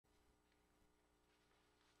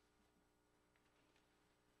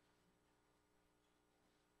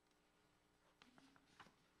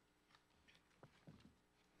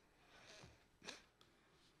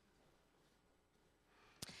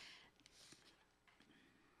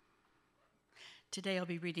Today I'll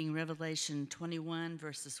be reading Revelation 21,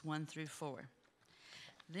 verses 1 through 4.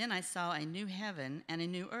 Then I saw a new heaven and a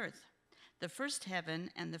new earth. The first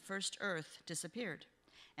heaven and the first earth disappeared,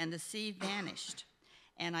 and the sea vanished.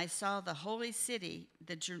 And I saw the holy city,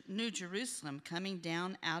 the New Jerusalem, coming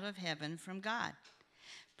down out of heaven from God,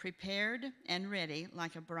 prepared and ready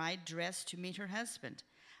like a bride dressed to meet her husband.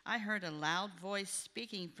 I heard a loud voice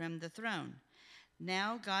speaking from the throne.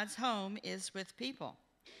 Now God's home is with people.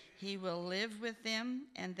 He will live with them,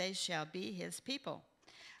 and they shall be his people.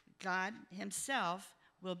 God himself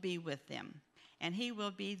will be with them, and he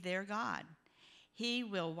will be their God. He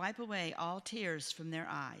will wipe away all tears from their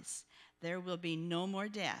eyes. There will be no more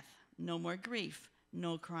death, no more grief,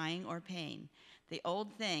 no crying or pain. The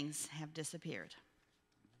old things have disappeared.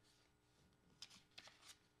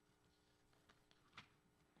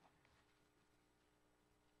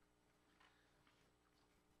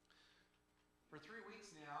 For 3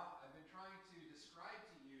 weeks now, I've been trying to describe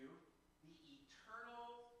to you the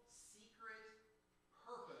eternal, secret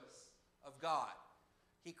purpose of God.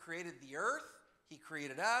 He created the earth, he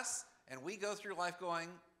created us, and we go through life going,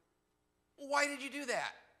 why did you do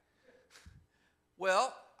that?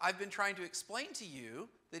 Well, I've been trying to explain to you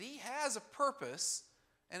that he has a purpose,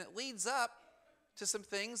 and it leads up to some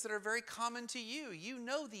things that are very common to you. You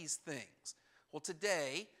know these things. Well,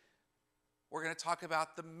 today, we're going to talk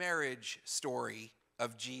about the marriage story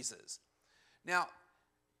of Jesus. Now,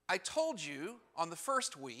 I told you on the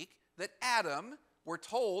first week that Adam, we're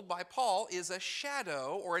told by Paul, is a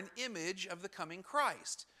shadow or an image of the coming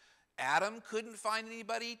Christ. Adam couldn't find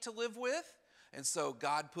anybody to live with, and so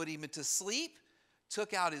God put him into sleep,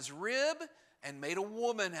 took out his rib, and made a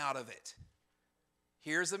woman out of it.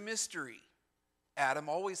 Here's a mystery. Adam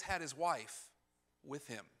always had his wife with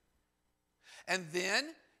him. And then,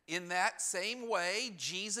 in that same way,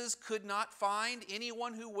 Jesus could not find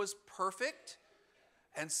anyone who was perfect,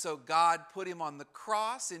 and so God put him on the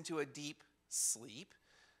cross into a deep sleep.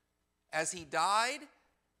 As he died,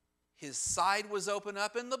 his side was opened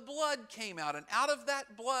up and the blood came out, and out of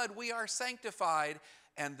that blood we are sanctified,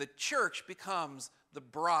 and the church becomes the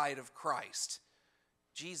bride of Christ.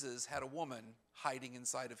 Jesus had a woman hiding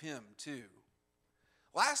inside of him too.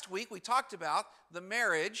 Last week we talked about the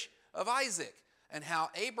marriage of Isaac, and how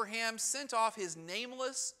Abraham sent off his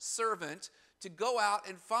nameless servant to go out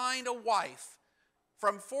and find a wife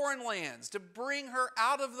from foreign lands, to bring her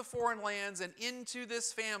out of the foreign lands and into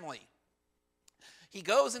this family. He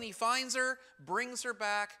goes and he finds her, brings her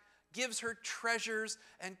back, gives her treasures,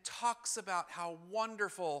 and talks about how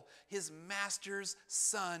wonderful his master's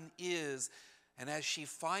son is. And as she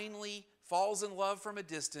finally falls in love from a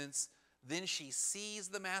distance, then she sees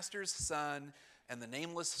the master's son, and the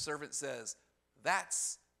nameless servant says,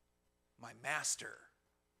 "That's my master,"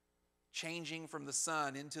 changing from the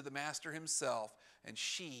son into the master himself, and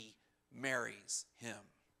she marries him.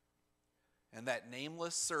 And that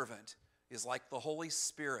nameless servant is like the Holy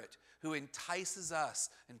Spirit, who entices us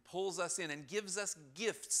and pulls us in and gives us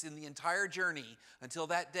gifts in the entire journey until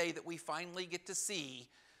that day that we finally get to see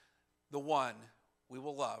the one we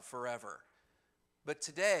will love forever. But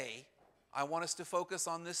today, I want us to focus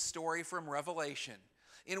on this story from Revelation,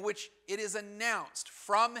 in which it is announced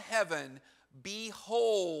from heaven,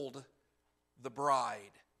 behold the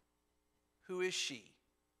bride. Who is she?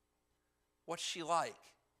 What's she like?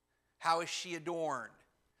 How is she adorned?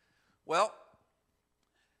 Well,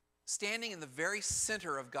 standing in the very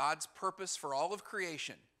center of God's purpose for all of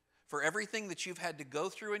creation, for everything that you've had to go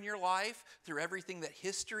through in your life, through everything that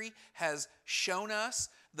history has shown us,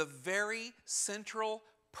 the very central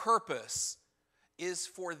purpose is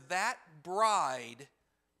for that bride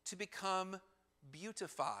to become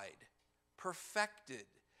beautified, perfected,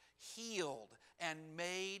 healed, and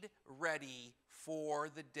made ready for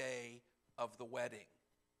the day of the wedding.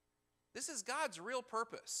 This is God's real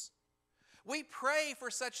purpose. We pray for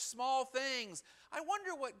such small things. I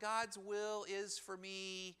wonder what God's will is for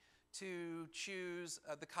me to choose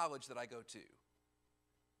the college that I go to.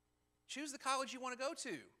 Choose the college you want to go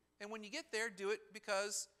to. And when you get there, do it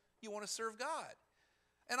because you want to serve God.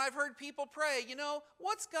 And I've heard people pray,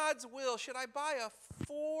 what's God's will? Should I buy a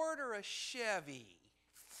Ford or a Chevy?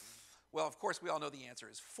 Well, of course, we all know the answer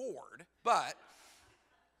is Ford, but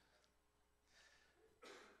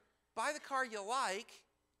buy the car you like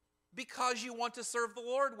because you want to serve the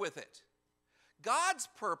Lord with it. God's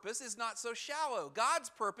purpose is not so shallow. God's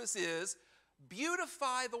purpose is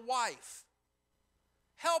beautify the wife.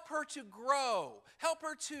 Help her to grow. Help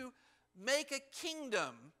her to make a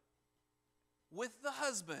kingdom with the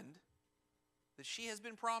husband that she has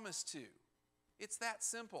been promised to. It's that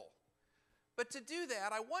simple. But to do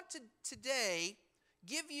that, I want to today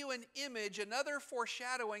give you an image, another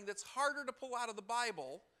foreshadowing that's harder to pull out of the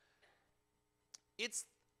Bible. It's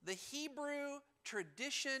the Hebrew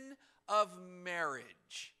tradition of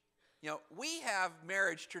marriage. We have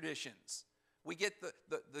marriage traditions. We get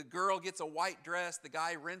the girl gets a white dress, the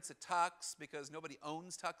guy rents a tux because nobody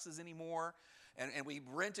owns tuxes anymore. And we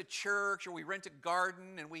rent a church or we rent a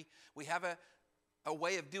garden, and we have a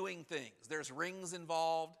way of doing things. There's rings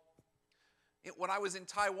involved. When I was in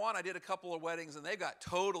Taiwan, I did a couple of weddings, and they've got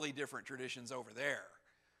totally different traditions over there.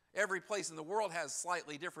 Every place in the world has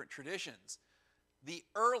slightly different traditions. The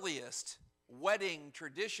earliest wedding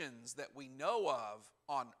traditions that we know of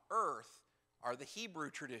on earth are the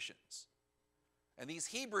Hebrew traditions. And these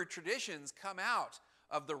Hebrew traditions come out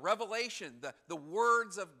of the revelation, the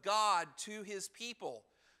words of God to his people,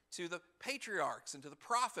 to the patriarchs and to the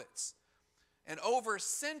prophets. And over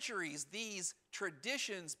centuries, these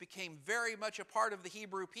traditions became very much a part of the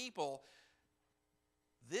Hebrew people.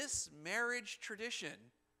 This marriage tradition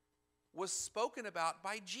was spoken about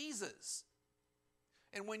by Jesus.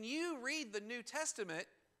 And when you read the New Testament,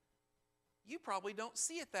 you probably don't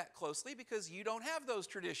see it that closely because you don't have those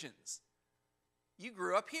traditions. You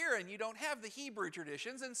grew up here and you don't have the Hebrew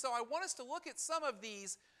traditions. And so I want us to look at some of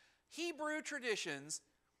these Hebrew traditions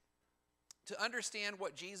to understand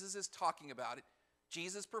what Jesus is talking about.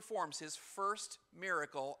 Jesus performs his first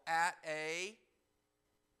miracle at a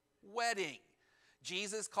wedding.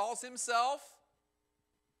 Jesus calls himself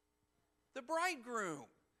the bridegroom.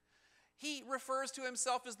 He refers to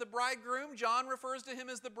himself as the bridegroom. John refers to him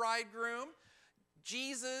as the bridegroom.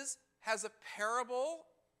 Jesus has a parable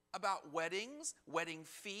about weddings, wedding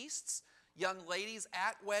feasts, young ladies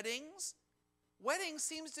at weddings. Wedding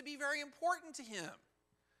seems to be very important to him.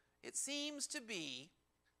 It seems to be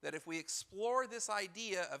that if we explore this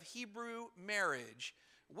idea of Hebrew marriage,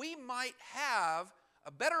 we might have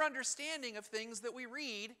a better understanding of things that we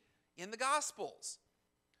read in the Gospels.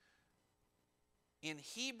 In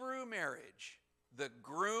Hebrew marriage, the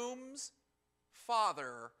groom's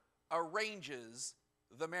father arranges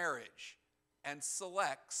the marriage and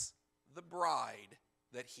selects the bride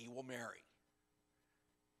that he will marry.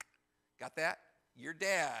 Got that? Your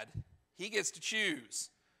dad, he gets to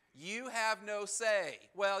choose. You have no say.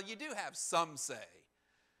 Well, you do have some say.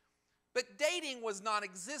 But dating was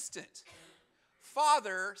non-existent.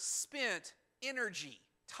 Father spent energy,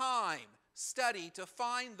 time, study to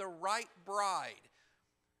find the right bride.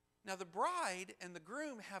 Now, the bride and the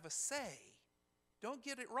groom have a say. Don't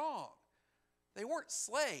get it wrong. They weren't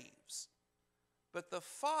slaves. But the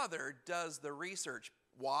father does the research.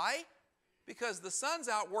 Why? Because the son's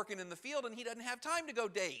out working in the field and he doesn't have time to go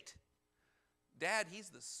date. Dad, he's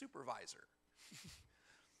the supervisor.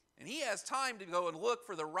 And he has time to go and look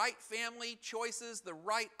for the right family choices, the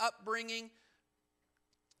right upbringing,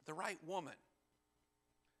 the right woman.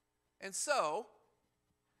 And so,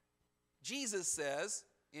 Jesus says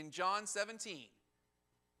in John 17,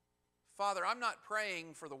 Father, I'm not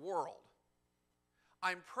praying for the world.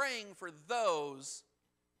 I'm praying for those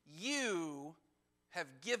you have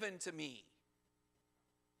given to me,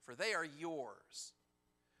 for they are yours.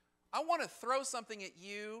 I want to throw something at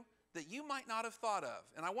you that you might not have thought of.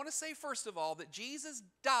 And I want to say, first of all, that Jesus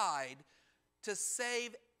died to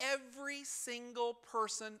save every single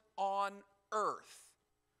person on earth.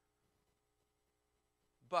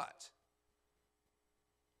 But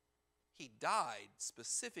he died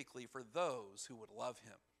specifically for those who would love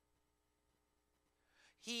him.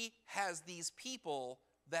 He has these people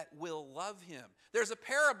that will love him. There's a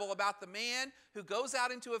parable about the man who goes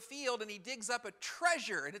out into a field and he digs up a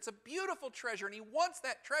treasure, and it's a beautiful treasure, and he wants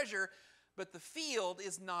that treasure, but the field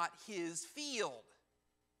is not his field.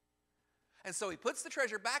 And so he puts the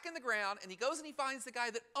treasure back in the ground, and he goes and he finds the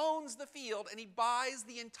guy that owns the field, and he buys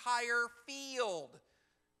the entire field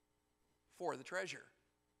for the treasure.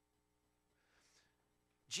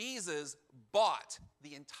 Jesus bought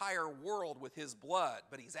the entire world with his blood,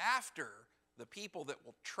 but he's after the people that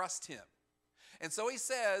will trust him. And so he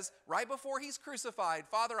says, right before he's crucified,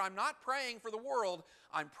 Father, I'm not praying for the world,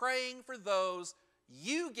 I'm praying for those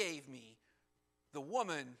you gave me, the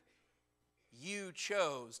woman you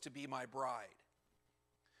chose to be my bride.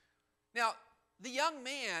 Now, the young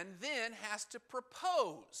man then has to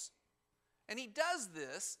propose. And he does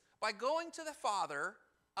this by going to the father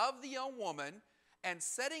of the young woman and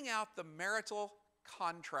setting out the marital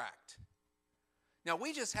contract. Now,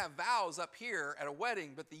 we just have vows up here at a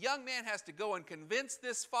wedding, but the young man has to go and convince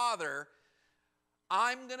this father,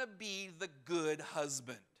 I'm going to be the good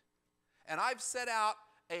husband. And I've set out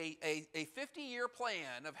a 50-year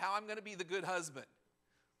plan of how I'm going to be the good husband.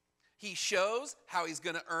 He shows how he's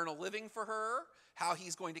going to earn a living for her. how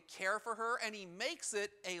he's going to care for her, and he makes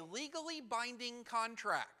it a legally binding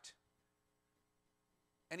contract.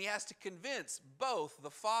 And he has to convince both the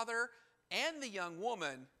father and the young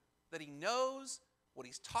woman that he knows what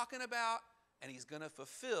he's talking about, and he's going to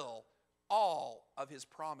fulfill all of his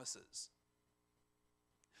promises.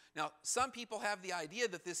 Now, some people have the idea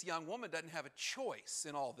that this young woman doesn't have a choice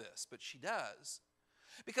in all this, but she does.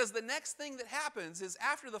 Because the next thing that happens is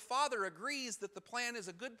after the father agrees that the plan is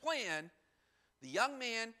a good plan, the young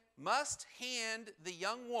man must hand the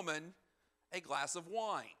young woman a glass of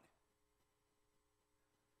wine.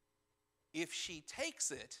 If she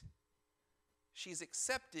takes it, she's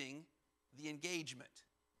accepting the engagement.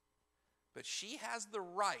 But she has the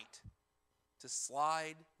right to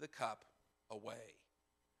slide the cup away.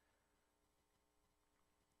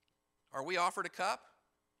 Are we offered a cup?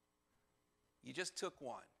 You just took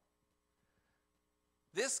one.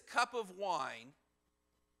 This cup of wine,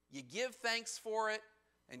 you give thanks for it,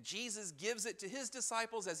 and Jesus gives it to his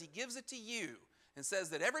disciples as he gives it to you, and says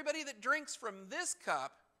that everybody that drinks from this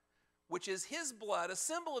cup, which is his blood, a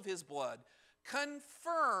symbol of his blood,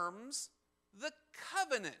 confirms the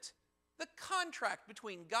covenant, the contract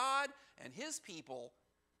between God and his people.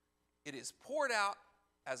 It is poured out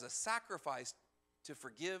as a sacrifice to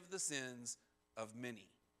forgive the sins of many.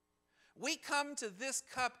 We come to this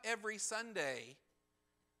cup every Sunday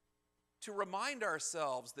to remind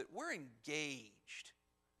ourselves that we're engaged.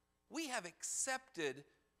 We have accepted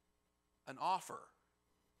an offer.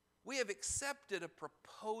 We have accepted a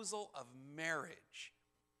proposal of marriage.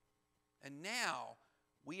 And now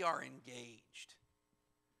we are engaged.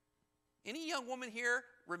 Any young woman here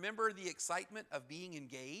remember the excitement of being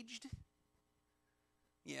engaged?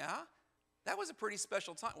 Yeah? That was a pretty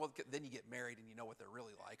special time. Well, then you get married and you know what they're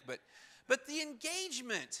really like. But the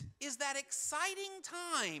engagement is that exciting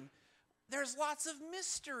time. There's lots of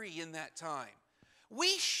mystery in that time.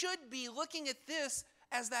 We should be looking at this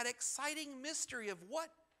as that exciting mystery of what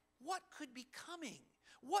could be coming,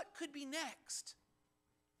 what could be next.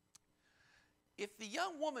 If the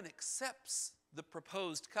young woman accepts the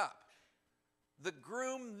proposed cup, the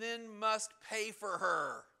groom then must pay for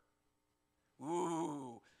her.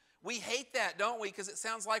 Ooh. We hate that, don't we? Because it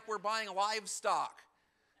sounds like we're buying livestock.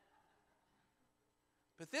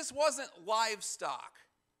 But this wasn't livestock.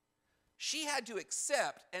 She had to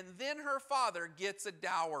accept, and then her father gets a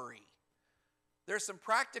dowry. There's some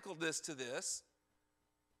practicalness to this.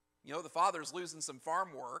 You know, the father's losing some farm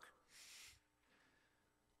work.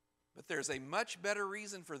 But there's a much better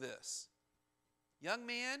reason for this. Young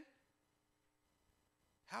man,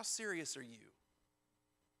 how serious are you?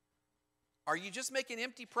 Are you just making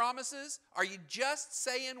empty promises? Are you just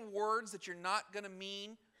saying words that you're not going to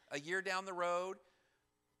mean a year down the road?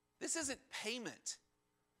 This isn't payment.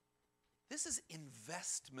 This is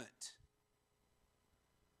investment.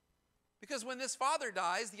 Because when this father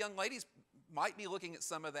dies, the young ladies might be looking at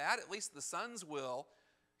some of that, at least the sons will.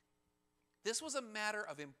 This was a matter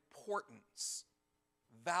of importance,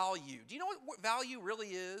 value. Do you know what value really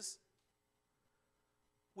is?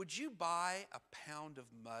 Would you buy a pound of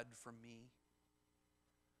mud from me?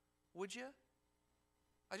 Would you?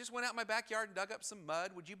 I just went out in my backyard and dug up some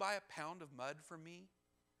mud. Would you buy a pound of mud from me?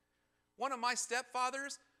 One of my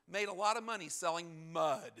stepfathers made a lot of money selling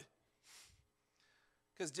mud.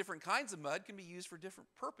 Because different kinds of mud can be used for different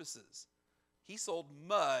purposes. He sold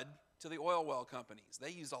mud to the oil well companies.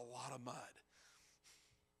 They used a lot of mud.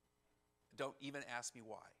 Don't even ask me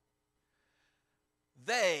why.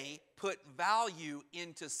 They put value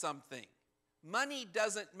into something. Money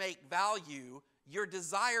doesn't make value. Your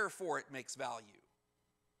desire for it makes value.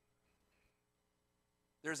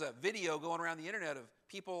 There's a video going around the internet of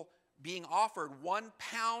people being offered 1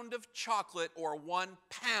 pound of chocolate or 1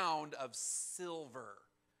 pound of silver.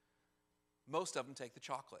 Most of them take the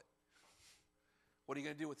chocolate. What are you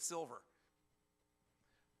going to do with silver?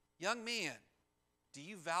 Young man, do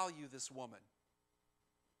you value this woman?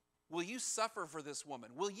 Will you suffer for this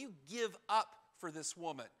woman? Will you give up for this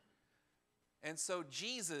woman? And so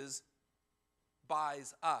Jesus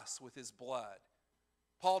buys us with his blood.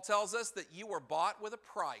 Paul tells us that you were bought with a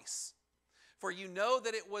price. For you know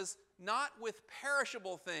that it was not with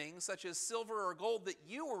perishable things such as silver or gold that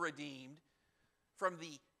you were redeemed from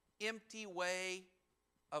the empty way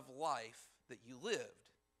of life that you lived.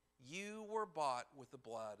 You were bought with the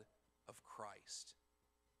blood of Christ.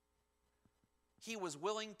 He was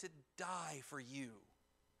willing to die for you.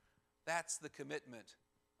 That's the commitment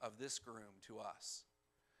of this groom to us.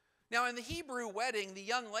 Now, in the Hebrew wedding, the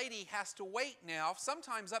young lady has to wait now,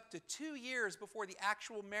 sometimes up to 2 years before the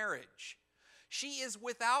actual marriage. She is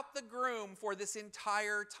without the groom for this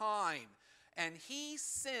entire time, and he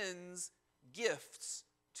sends gifts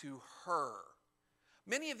to her.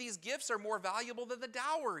 Many of these gifts are more valuable than the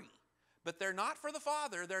dowry, but they're not for the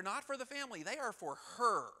father, they're not for the family, they are for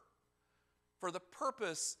her, for the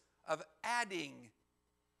purpose of adding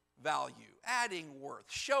value, adding worth,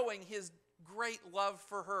 showing his great love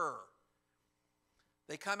for her.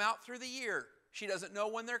 They come out through the year. She doesn't know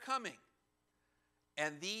when they're coming.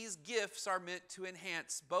 And these gifts are meant to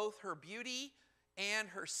enhance both her beauty and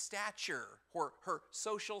her stature, or her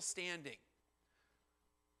social standing.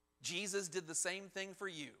 Jesus did the same thing for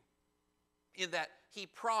you, in that he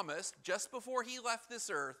promised just before he left this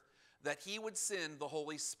earth that he would send the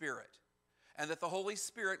Holy Spirit, and that the Holy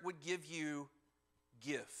Spirit would give you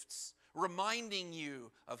gifts, reminding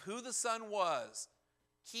you of who the Son was,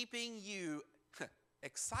 keeping you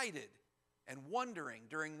excited and wondering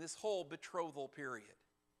during this whole betrothal period.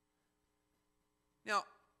 Now,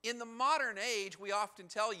 in the modern age, we often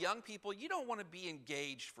tell young people, you don't want to be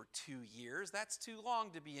engaged for 2 years. That's too long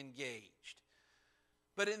to be engaged.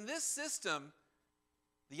 But in this system,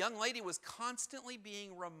 the young lady was constantly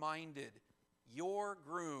being reminded, your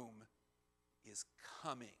groom is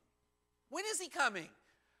coming. When is he coming?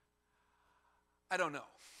 I don't know.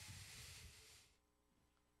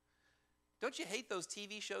 Don't you hate those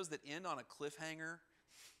TV shows that end on a cliffhanger?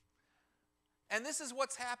 And this is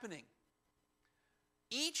what's happening.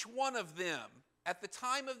 Each one of them, at the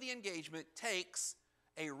time of the engagement, takes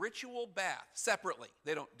a ritual bath separately.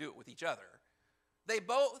 They don't do it with each other. They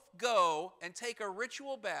both go and take a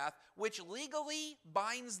ritual bath, which legally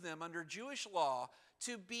binds them under Jewish law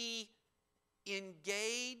to be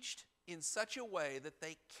engaged in such a way that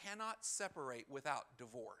they cannot separate without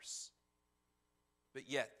divorce. But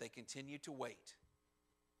yet they continue to wait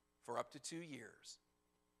for up to 2 years.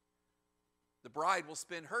 The bride will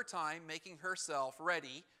spend her time making herself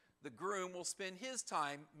ready. The groom will spend his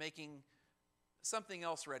time making something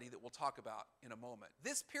else ready that we'll talk about in a moment.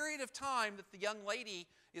 This period of time that the young lady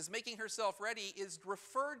is making herself ready is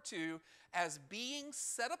referred to as being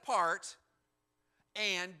set apart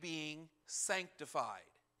and being sanctified.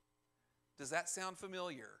 Does that sound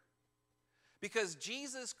familiar? Because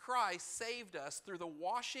Jesus Christ saved us through the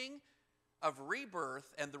washing of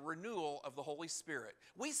rebirth and the renewal of the Holy Spirit.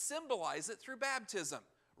 We symbolize it through baptism,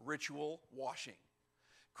 ritual washing.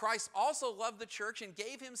 Christ also loved the church and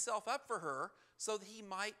gave himself up for her so that he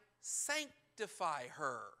might sanctify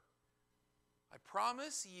her. I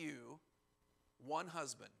promise you one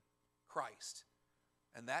husband, Christ,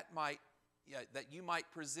 and that he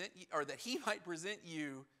might present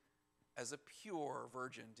you as a pure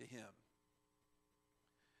virgin to him.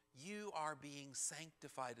 You are being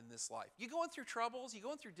sanctified in this life. You going through troubles, you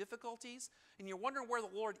going through difficulties, and you're wondering where the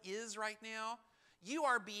Lord is right now? You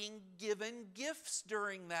are being given gifts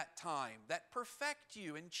during that time that perfect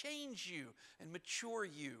you and change you and mature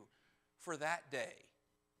you for that day.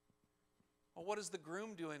 Well, what is the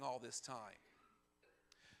groom doing all this time?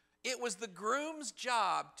 It was the groom's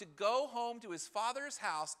job to go home to his father's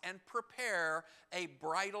house and prepare a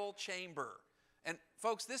bridal chamber. And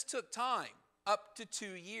folks, this took time. Up to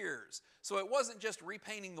 2 years. So it wasn't just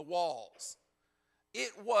repainting the walls.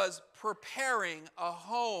 It was preparing a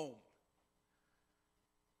home.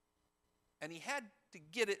 And he had to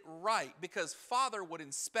get it right because Father would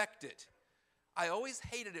inspect it. I always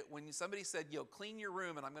hated it when somebody said, clean your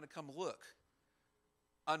room and I'm going to come look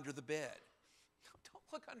under the bed. Don't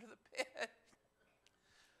look under the bed.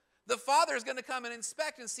 The Father is going to come and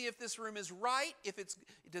inspect and see if this room is right,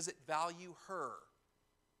 does it value her.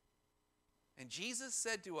 And Jesus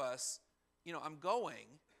said to us, I'm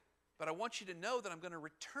going, but I want you to know that I'm going to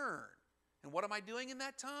return. And what am I doing in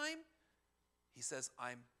that time? He says,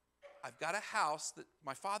 I've got a house,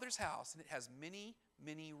 my Father's house, and it has many,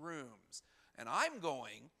 many rooms. And I'm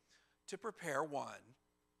going to prepare one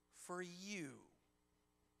for you.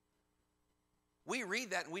 We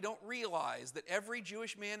read that and we don't realize that every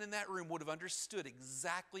Jewish man in that room would have understood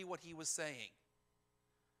exactly what he was saying.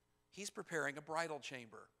 He's preparing a bridal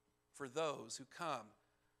chamber for those who come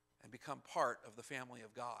and become part of the family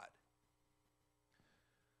of God.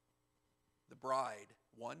 The bride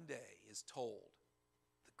one day is told,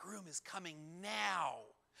 the groom is coming now.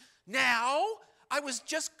 Now? I was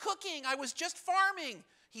just cooking. I was just farming.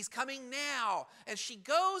 He's coming now. And she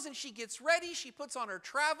goes and she gets ready. She puts on her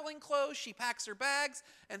traveling clothes. She packs her bags.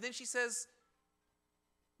 And then she says,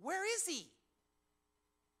 where is he?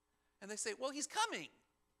 And they say, well, he's coming.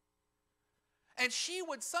 And she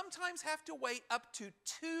would sometimes have to wait up to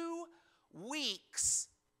 2 weeks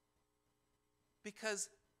because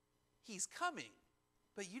he's coming,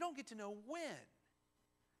 but you don't get to know when.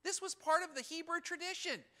 This was part of the Hebrew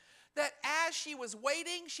tradition, that as she was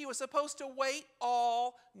waiting, she was supposed to wait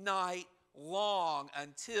all night long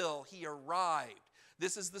until he arrived.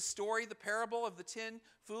 This is the story, the parable of the 10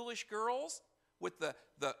 foolish girls with the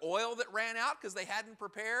oil that ran out because they hadn't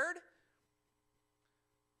prepared.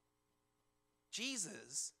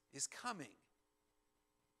 Jesus is coming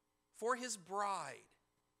for his bride,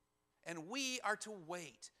 and we are to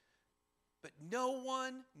wait. But no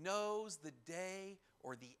one knows the day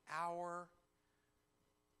or the hour.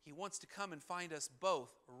 He wants to come and find us both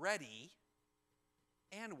ready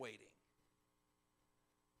and waiting.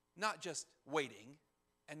 Not just waiting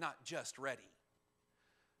and not just ready.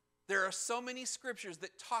 There are so many scriptures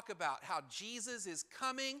that talk about how Jesus is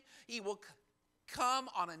coming. He will come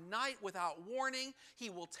on a night without warning. He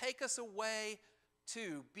will take us away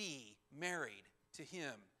to be married to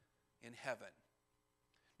him in heaven.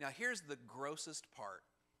 Now here's the grossest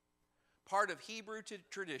part of Hebrew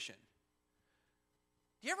tradition.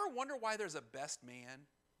 Do you ever wonder why there's a best man?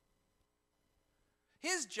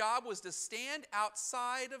 His job was to stand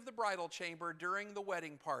outside of the bridal chamber during the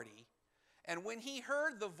wedding party, and when he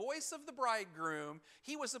heard the voice of the bridegroom,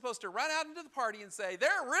 he was supposed to run out into the party and say,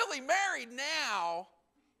 "They're really married now."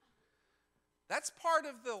 That's part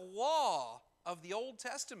of the law of the Old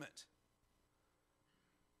Testament.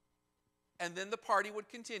 And then the party would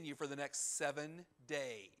continue for the next 7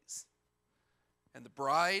 days. And the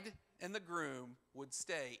bride and the groom would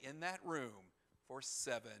stay in that room for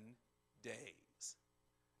 7 days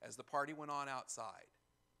as the party went on outside.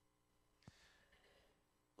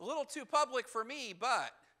 A little too public for me,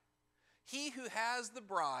 but he who has the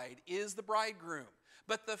bride is the bridegroom.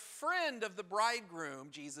 But the friend of the bridegroom,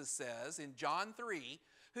 Jesus says in John 3,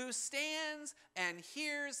 who stands and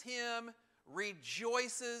hears him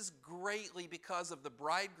rejoices greatly because of the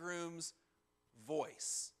bridegroom's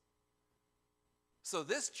voice. So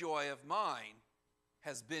this joy of mine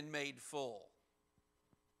has been made full.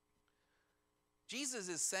 Jesus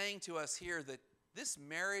is saying to us here that this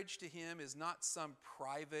marriage to him is not some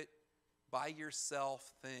private, by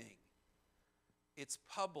yourself thing. It's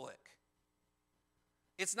public.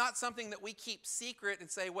 It's not something that we keep secret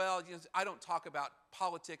and say, well, I don't talk about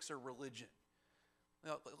politics or religion.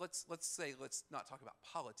 Now, let's not talk about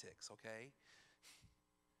politics, okay?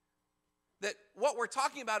 That what we're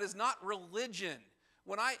talking about is not religion.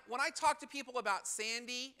 When I talk to people about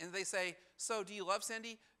Sandy and they say, "So, do you love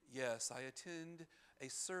Sandy?" "Yes, I attend a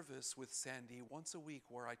service with Sandy once a week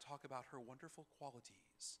where I talk about her wonderful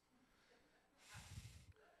qualities."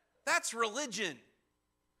 That's religion.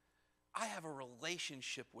 I have a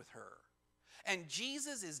relationship with her. And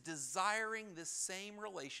Jesus is desiring this same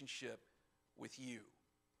relationship with you.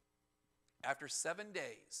 After 7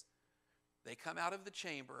 days, they come out of the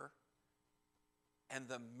chamber and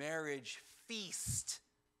the marriage feast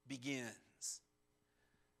begins.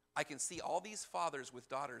 I can see all these fathers with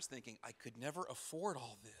daughters thinking, I could never afford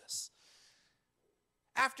all this.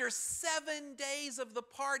 After 7 days of the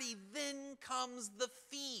party, then comes the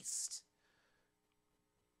feast.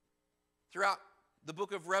 Throughout the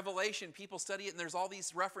book of Revelation, people study it, and there's all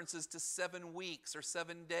these references to 7 weeks or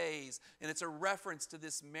 7 days, and it's a reference to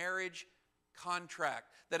this marriage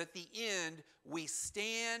contract, that at the end, we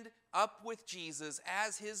stand up with Jesus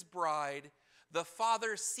as his bride. The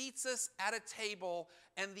Father seats us at a table,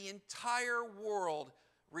 and the entire world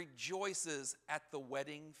rejoices at the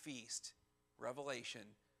wedding feast.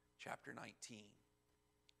 Revelation chapter 19.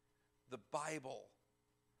 The Bible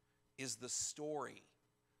is the story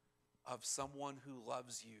of someone who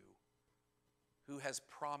loves you, who has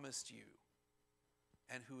promised you,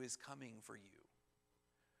 and who is coming for you.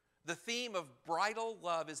 The theme of bridal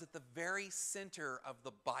love is at the very center of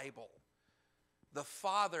the Bible. The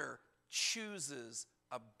Father chooses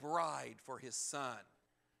a bride for his son.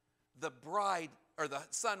 The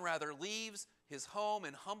son leaves his home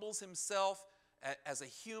and humbles himself as a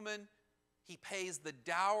human. He pays the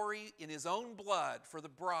dowry in his own blood for the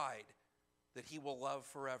bride that he will love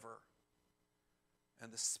forever.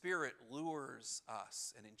 And the Spirit lures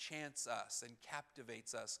us and enchants us and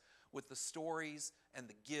captivates us with the stories and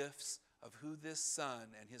the gifts of who this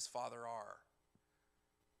son and his father are.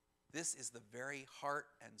 This is the very heart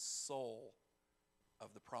and soul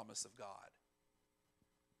of the promise of God.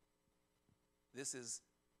 This is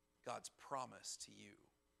God's promise to you.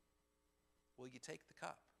 Will you take the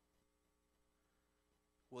cup?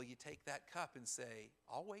 Will you take that cup and say,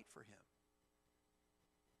 I'll wait for him?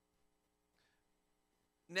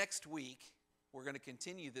 Next week, we're going to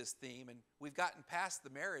continue this theme, and we've gotten past the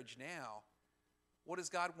marriage now. What does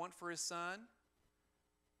God want for his son?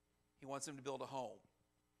 He wants him to build a home.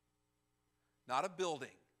 Not a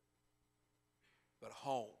building, but a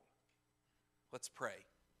home. Let's pray.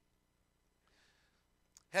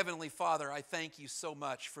 Heavenly Father, I thank you so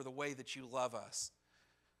much for the way that you love us.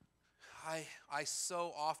 I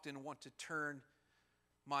so often want to turn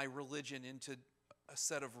my religion into a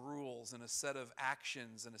set of rules and a set of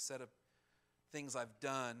actions and a set of things I've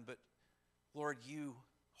done. But Lord, you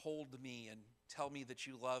hold me and tell me that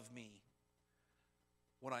you love me.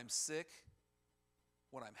 When I'm sick,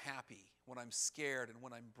 when I'm happy, when I'm scared, and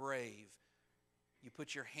when I'm brave, you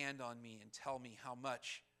put your hand on me and tell me how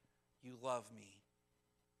much you love me.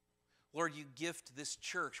 Lord, you gift this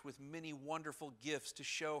church with many wonderful gifts to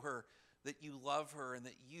show her that you love her and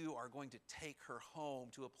that you are going to take her home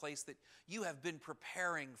to a place that you have been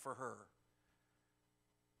preparing for her.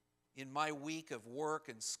 In my week of work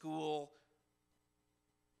and school,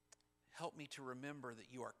 help me to remember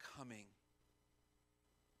that you are coming.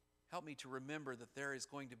 Help me to remember that there is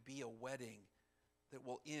going to be a wedding that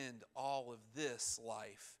will end all of this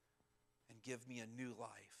life and give me a new life,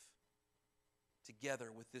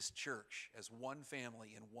 together with this church as one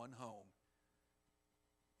family in one home.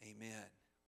 Amen.